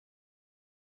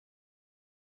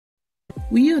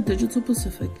We are Digital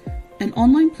Pacific, an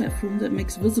online platform that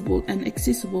makes visible and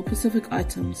accessible Pacific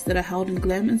items that are held in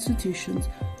GLAM institutions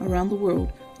around the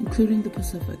world, including the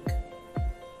Pacific.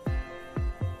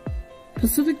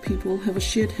 Pacific people have a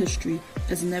shared history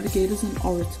as navigators and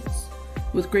orators.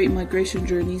 With great migration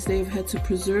journeys, they have had to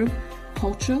preserve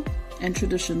culture and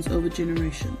traditions over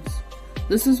generations.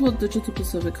 This is what Digital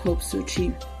Pacific hopes to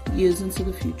achieve years into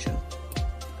the future.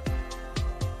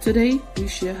 Today, we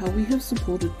share how we have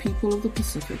supported people of the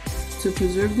Pacific to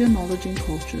preserve their knowledge and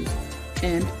cultures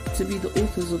and to be the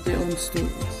authors of their own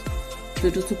stories.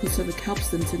 Digital Pacific helps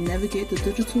them to navigate the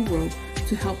digital world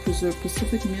to help preserve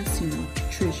Pacific Miasina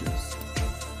treasures.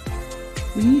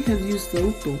 We have used the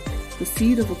uto, the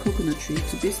seed of a coconut tree,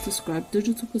 to best describe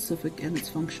Digital Pacific and its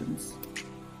functions.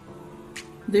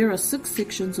 There are 6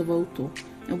 sections of uto,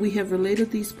 and we have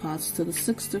related these parts to the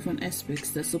 6 different aspects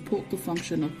that support the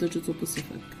function of Digital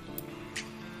Pacific.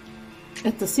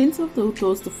 At the center of the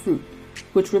uto is the fruit,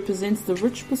 which represents the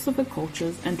rich Pacific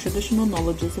cultures and traditional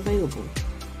knowledges available.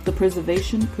 The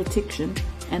preservation, protection,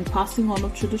 and passing on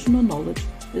of traditional knowledge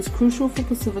is crucial for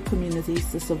Pacific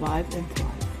communities to survive and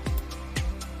thrive.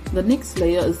 The next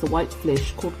layer is the white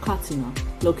flesh called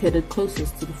katinga, located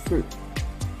closest to the fruit.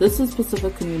 This is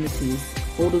Pacific communities,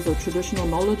 holders of traditional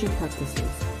knowledge and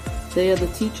practices. They are the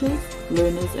teachers,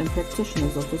 learners, and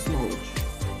practitioners of this knowledge.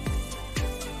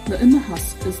 The inner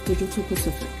husk is Digital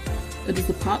Pacific. It is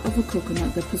the part of a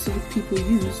coconut that Pacific people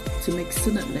used to make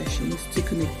sinnet lashings to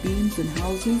connect beams in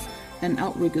houses and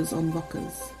outriggers on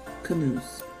wakas,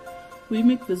 canoes. We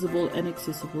make visible and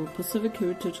accessible Pacific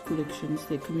heritage collections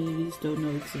that communities don't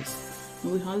know exist,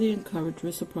 and we highly encourage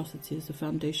reciprocity as a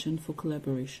foundation for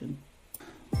collaboration.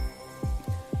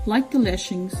 Like the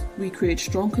lashings, we create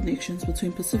strong connections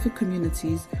between Pacific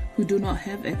communities who do not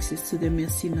have access to their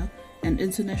miasina and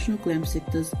international GLAM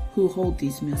sectors who hold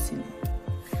these miasina.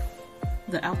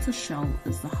 The outer shell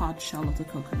is the hard shell of the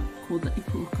coconut, called the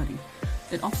ipuukari.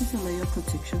 It offers a layer of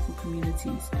protection for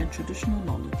communities and traditional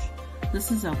knowledge.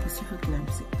 This is our Pacific GLAM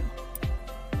sector.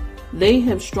 They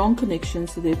have strong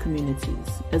connections to their communities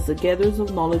as the gatherers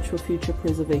of knowledge for future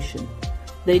preservation.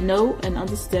 They know and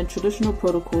understand traditional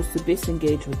protocols to best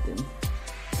engage with them.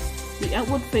 The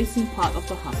outward-facing part of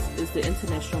the husk is the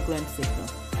international GLAM sector.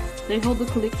 They hold the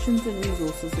collections and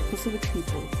resources of Pacific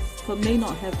people, but may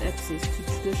not have access to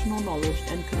traditional knowledge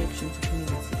and connection to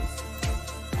communities.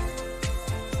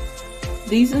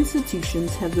 These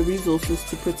institutions have the resources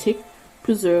to protect,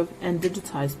 preserve, and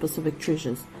digitize Pacific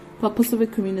treasures, but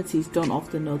Pacific communities don't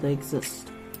often know they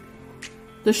exist.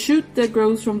 The shoot that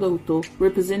grows from the uto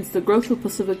represents the growth of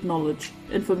Pacific knowledge,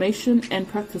 information, and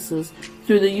practices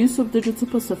through the use of Digital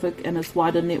Pacific and its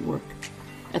wider network.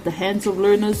 At the hands of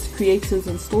learners, creators,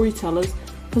 and storytellers,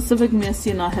 Pacific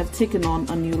Miasina have taken on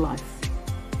a new life.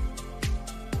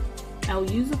 Our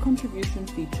user contribution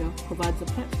feature provides a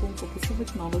platform for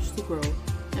Pacific knowledge to grow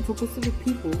and for Pacific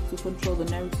people to control the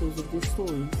narratives of their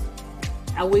stories.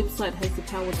 Our website has the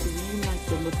power to reunite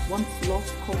them with once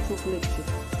lost cultural collections,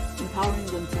 empowering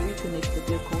them to reconnect with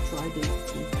their cultural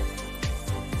identity.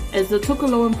 As the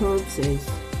Tokoloan proverb says,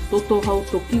 "Toto hau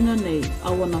tokinga nei,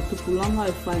 awa na tupulanga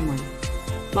e whai mai."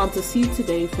 Plant a seed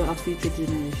today for our future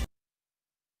generation.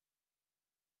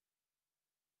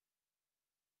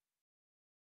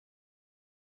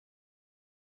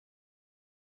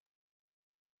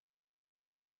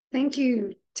 Thank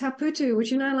you. Taputu, would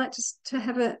you now like to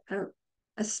have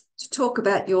to talk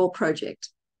about your project?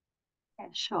 Yeah,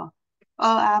 sure.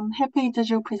 Well, happy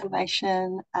Digital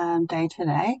Preservation Day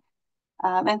today.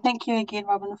 And thank you again,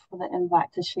 Robin, for the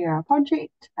invite to share our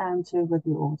project with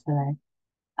you all today.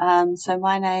 So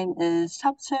my name is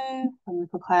Taputu from the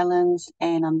Cook Islands,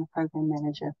 and I'm the Program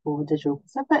Manager for Digital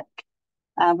Pacific.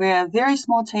 We're a very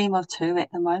small team of 2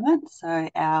 at the moment. So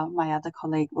my other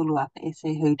colleague, Uluapa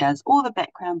Ese, who does all the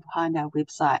background behind our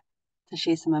website to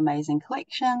share some amazing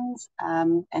collections,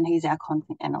 and he's our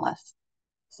content analyst.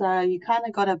 So you kind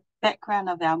of got a background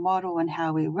of our model and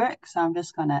how we work. So I'm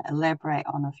just going to elaborate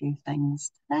on a few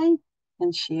things today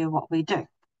and share what we do.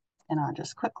 And I'll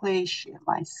just quickly share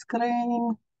my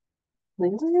screen.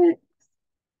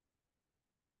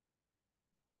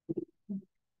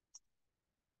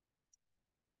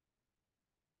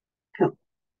 Cool.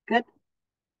 Good.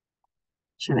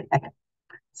 Should we? Okay.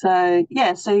 So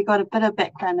yeah, so you got a bit of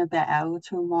background about our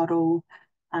tool model.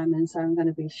 And so I'm going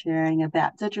to be sharing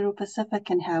about Digital Pacific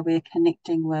and how we're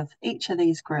connecting with each of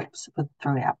these groups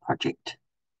through our project.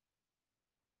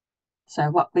 So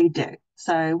what we do.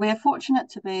 So we're fortunate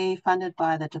to be funded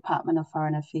by the Department of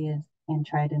Foreign Affairs and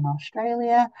Trade in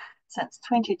Australia since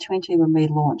 2020 when we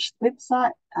launched the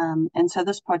website. And so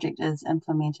this project is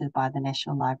implemented by the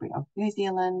National Library of New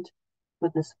Zealand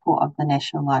with the support of the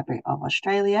National Library of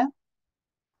Australia.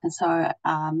 And so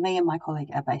me and my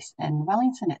colleague are based in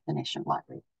Wellington at the National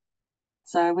Library.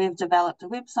 So we've developed a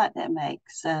website that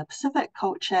makes Pacific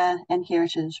culture and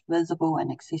heritage visible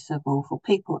and accessible for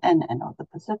people in and of the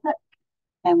Pacific.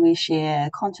 And we share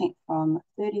content from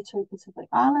 32 Pacific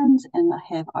Islands and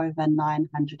have over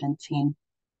 910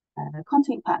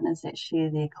 content partners that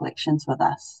share their collections with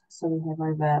us. So we have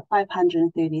over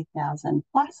 530,000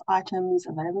 plus items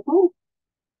available.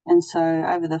 And so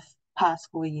over the past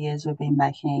 4 years, we've been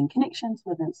making connections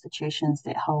with institutions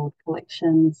that hold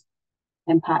collections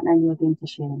and partnering with them to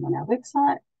share them on our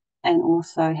website, and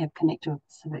also have connected with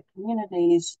Pacific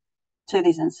communities to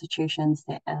these institutions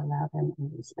that allow them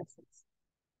in these spaces.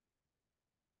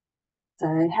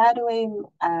 So how do we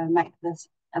make this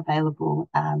available,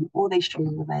 all these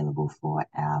treasures available for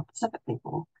our Pacific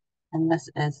people? And this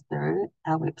is through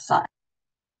our website.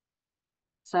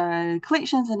 So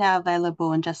collections are now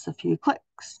available in just a few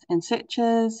clicks and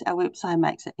searches. Our website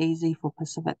makes it easy for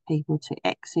Pacific people to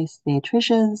access their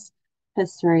treasures,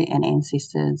 history, and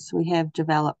ancestors. We have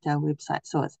developed our website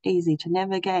so it's easy to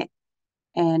navigate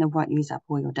and it won't use up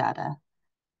all your data,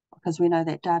 because we know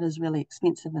that data is really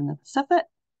expensive in the Pacific.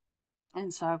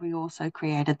 And so we also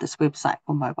created this website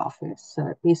for mobile first, so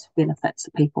it best benefits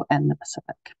the people in the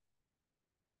Pacific.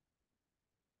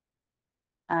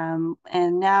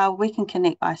 And now we can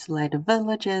connect isolated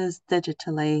villages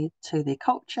digitally to their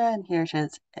culture and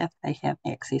heritage if they have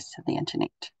access to the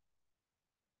internet.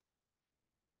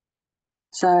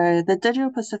 So the Digital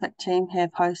Pacific team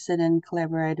have hosted and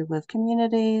collaborated with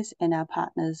communities and our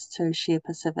partners to share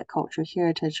Pacific cultural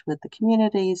heritage with the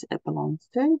communities it belongs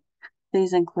to.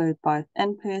 These include both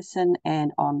in-person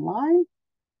and online.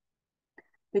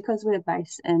 Because we're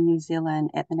based in New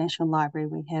Zealand at the National Library,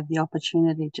 we have the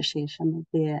opportunity to share some of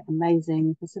their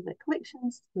amazing Pacific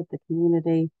collections with the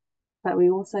community, but we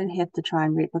also have to try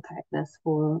and replicate this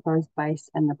for those based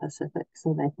in the Pacific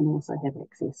so they can also have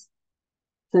access.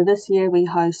 So this year we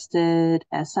hosted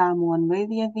a Samoan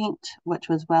movie event, which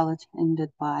was well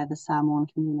attended by the Samoan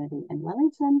community in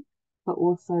Wellington, but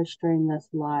also streamed this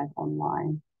live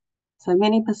online. So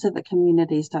many Pacific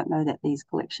communities don't know that these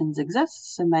collections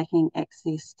exist, so making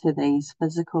access to these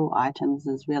physical items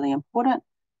is really important,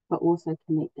 but also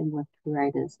connecting with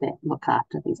curators that look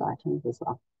after these items as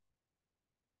well.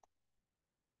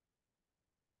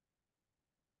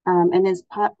 And as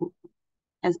part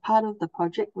of the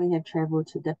project, we have travelled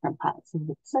to different parts of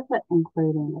the Pacific,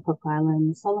 including the Cook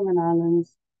Islands, Solomon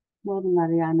Islands, Northern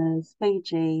Marianas,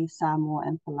 Fiji, Samoa,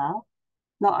 and Palau,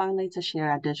 not only to share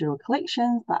our digital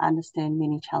collections, but understand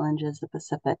many challenges the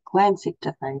Pacific land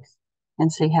sector face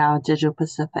and see how Digital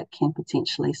Pacific can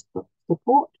potentially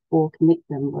support or connect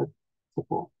them with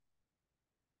support.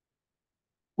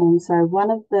 And so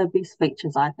one of the best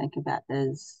features I think about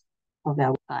of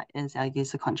our website is our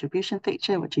user contribution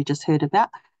feature, which you just heard about.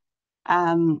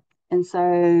 And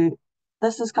so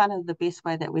this is kind of the best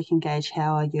way that we can gauge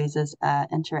how our users are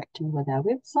interacting with our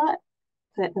website.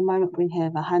 So at the moment we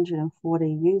have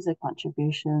 140 user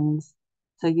contributions.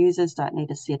 So users don't need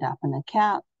to set up an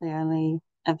account. The only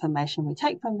information we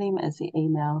take from them is their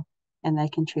email, and they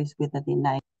can choose whether their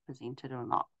name is presented or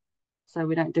not. So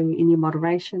we don't do any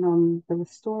moderation on the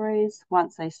stories.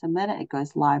 Once they submit it, it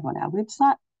goes live on our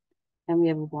website, and we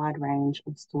have a wide range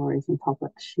of stories and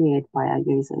topics shared by our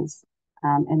users.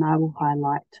 And I will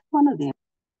highlight one of them.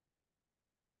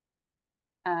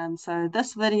 So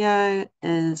this video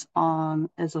is of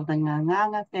the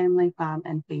Nganga family farm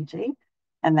in Fiji,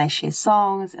 and they share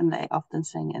songs and they often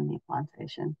sing in their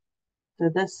plantation. So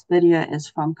this video is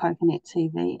from Coconut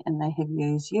TV, and they have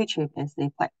used YouTube as their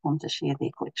platform to share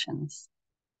their collections.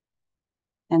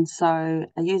 And so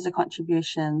a user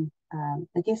contribution,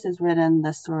 I guess, has written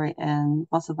the story in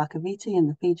Bossa Vakaviti in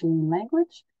the Fijian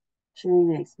language, sharing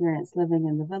their experience living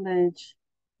in the village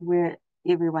where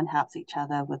everyone helps each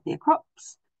other with their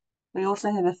crops. We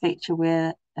also have a feature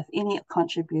where if any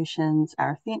contributions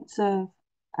are offensive,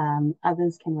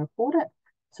 others can report it.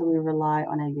 So we rely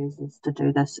on our users to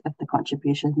do this if the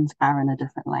contributions are in a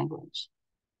different language.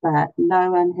 But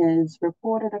no one has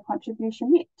reported a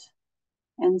contribution yet.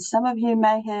 And some of you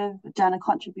may have done a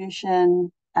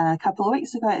contribution a couple of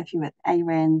weeks ago if you were at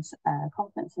ARAN's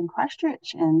conference in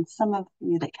Christchurch, and some of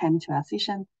you that came to our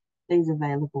session, these are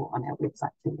available on our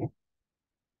website to you.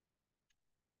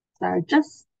 So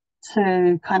just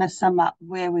to kind of sum up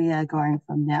where we are going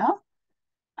from now,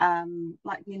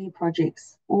 like many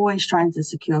projects, always trying to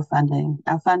secure funding.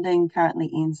 Our funding currently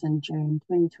ends in June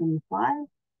 2025,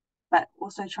 but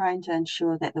also trying to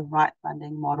ensure that the right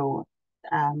funding model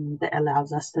that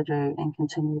allows us to do and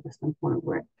continue this important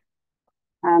work.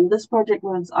 This project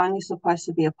was only supposed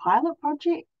to be a pilot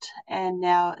project and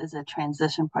now is a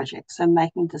transition project. So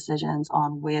making decisions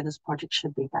on where this project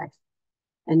should be based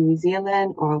in New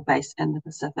Zealand or based in the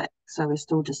Pacific. So we're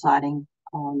still deciding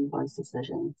on those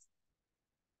decisions.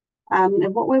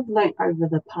 And what we've learned over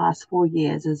the past 4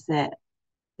 years is that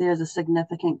there's a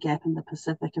significant gap in the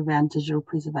Pacific around digital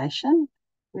preservation.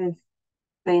 We've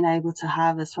been able to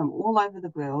harvest from all over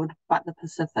the world, but the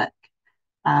Pacific.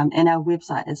 And our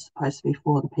website is supposed to be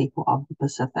for the people of the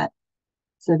Pacific.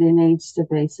 So there needs to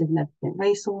be significant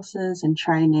resources and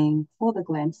training for the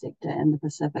GLAM sector in the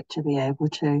Pacific to be able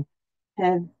to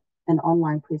have an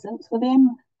online presence for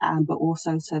them, but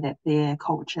also so that their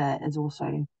culture is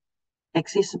also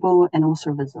accessible and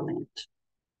also resilient.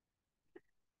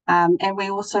 And we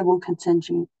also will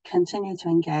continue to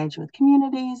engage with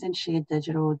communities and share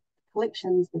digital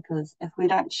collections, because if we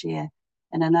don't share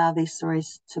and allow these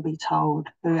stories to be told,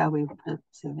 who are we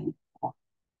preserving for?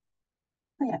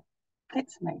 So yeah,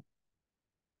 that's me.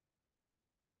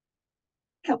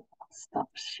 Cool. I'll stop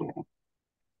sharing.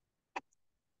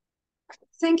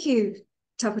 Thank you,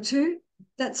 Tapatu.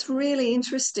 That's really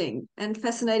interesting and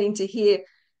fascinating to hear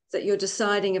that you're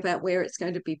deciding about where it's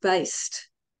going to be based.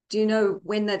 Do you know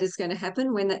when that is going to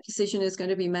happen, when that decision is going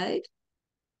to be made?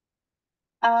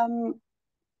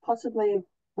 Possibly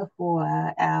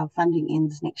before our funding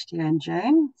ends next year in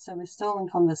June. So we're still in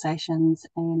conversations,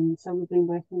 and so we've been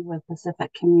working with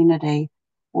Pacific Community,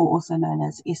 or also known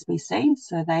as SBC.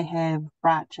 So they have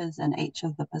branches in each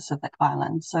of the Pacific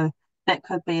Islands. So that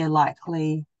could be a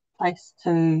likely place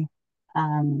to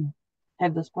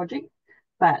have this project.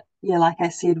 But yeah, like I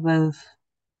said, with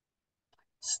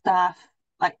staff,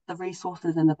 like the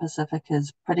resources in the Pacific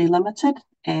is pretty limited,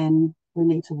 and we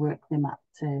need to work them up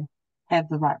to have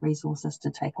the right resources to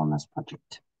take on this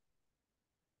project.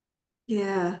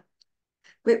 Yeah.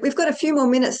 We've got a few more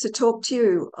minutes to talk to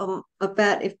you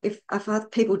about if other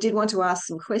people did want to ask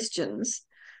some questions.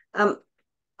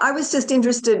 I was just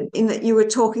interested in that you were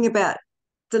talking about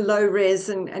the low res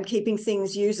and keeping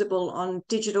things usable on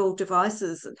digital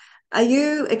devices. Are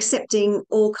you accepting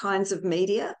all kinds of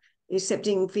media? Are you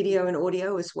accepting video and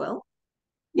audio as well?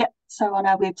 Yeah, so on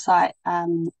our website,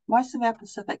 most of our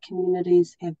Pacific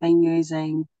communities have been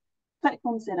using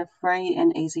platforms that are free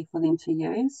and easy for them to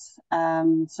use.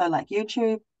 So like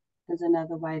YouTube is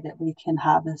another way that we can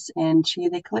harvest and share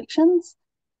their collections.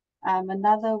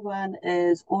 Another one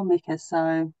is Omeka.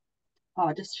 So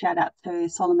just shout out to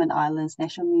Solomon Islands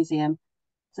National Museum.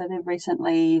 So they've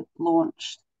recently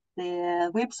launched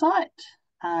their website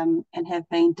and have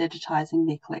been digitizing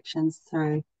their collections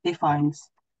through their phones.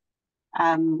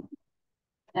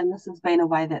 And this has been a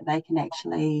way that they can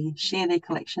actually share their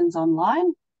collections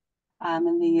online.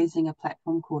 And they're using a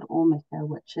platform called Omeka,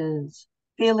 which is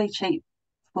fairly cheap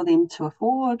for them to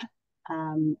afford,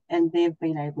 and they've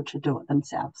been able to do it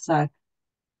themselves.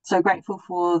 So grateful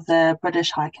for the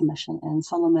British High Commission in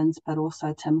Solomons, but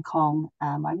also Tim Kong,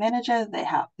 my manager, that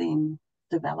helped them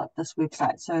develop this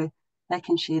website so they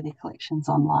can share their collections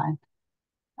online.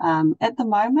 At the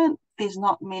moment, there's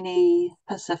not many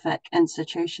Pacific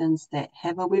institutions that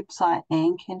have a website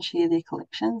and can share their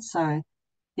collections, so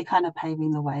they're kind of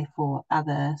paving the way for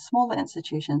other smaller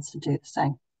institutions to do the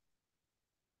same.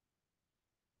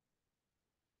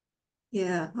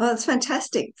 Yeah, well, that's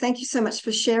fantastic. Thank you so much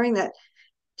for sharing that.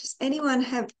 Does anyone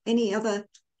have any other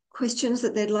questions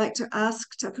that they'd like to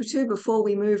ask Taputu before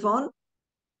we move on?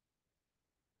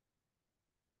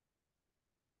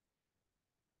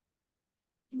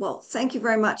 Well, thank you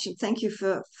very much, and thank you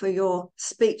for your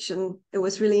speech, and it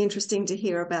was really interesting to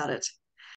hear about it.